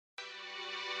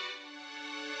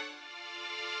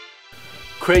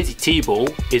Crazy T-Ball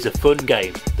is a fun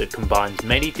game that combines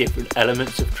many different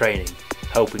elements of training,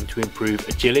 helping to improve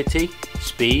agility,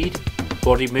 speed,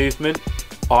 body movement,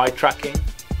 eye tracking,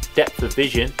 depth of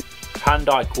vision,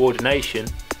 hand-eye coordination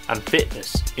and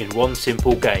fitness in one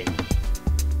simple game.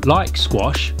 Like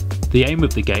squash, the aim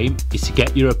of the game is to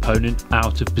get your opponent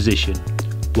out of position,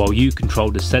 while you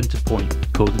control the centre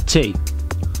point called the tee.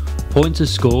 Points are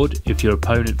scored if your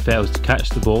opponent fails to catch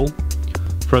the ball,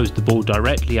 throws the ball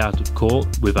directly out of court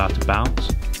without a bounce,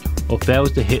 or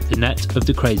fails to hit the net of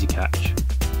the crazy catch.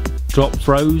 Drop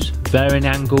throws, varying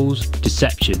angles,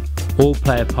 deception all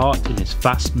play a part in this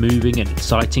fast moving and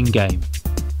exciting game.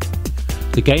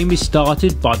 The game is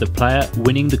started by the player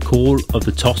winning the call of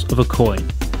the toss of a coin,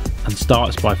 and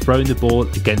starts by throwing the ball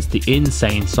against the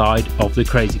insane side of the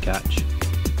crazy catch.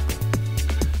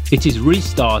 It is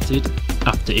restarted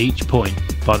after each point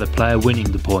by the player winning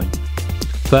the point.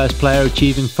 First player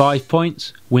achieving 5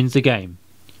 points wins the game.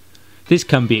 This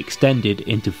can be extended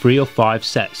into 3 or 5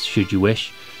 sets should you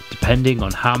wish, depending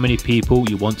on how many people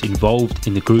you want involved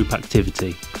in the group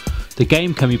activity. The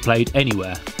game can be played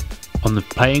anywhere, on the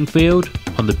playing field,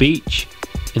 on the beach,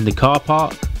 in the car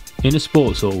park, in a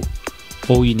sports hall.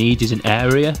 All you need is an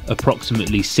area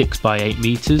approximately 6 by 8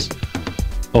 metres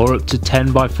or up to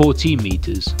 10 by 14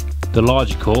 metres, the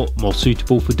larger court more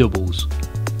suitable for doubles.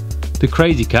 The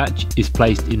crazy catch is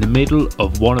placed in the middle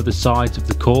of one of the sides of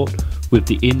the court with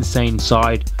the insane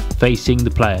side facing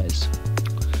the players,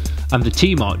 and the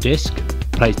T-mark disc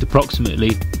placed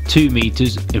approximately 2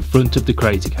 metres in front of the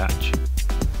crazy catch.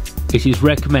 It is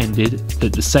recommended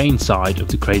that the sane side of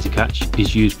the crazy catch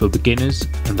is used for beginners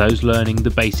and those learning the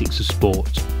basics of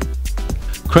sport.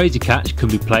 Crazy catch can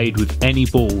be played with any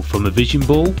ball from a vision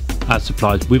ball, as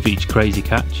supplied with each crazy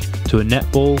catch, to a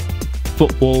netball,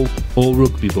 football or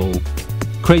rugby ball.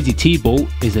 Crazy T-ball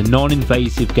is a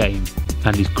non-invasive game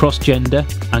and is cross-gender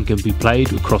and can be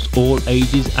played across all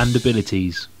ages and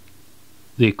abilities.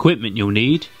 The equipment you'll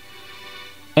need: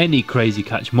 any crazy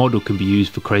catch model can be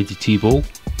used for Crazy T-ball,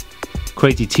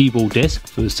 Crazy T-ball disc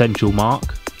for the central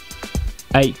mark,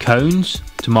 8 cones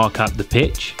to mark out the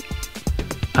pitch,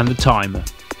 and the timer,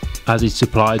 as is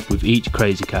supplied with each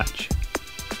crazy catch.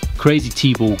 Crazy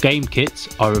T-ball game kits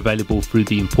are available through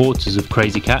the importers of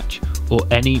Crazy Catch or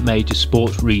any major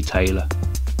sports retailer.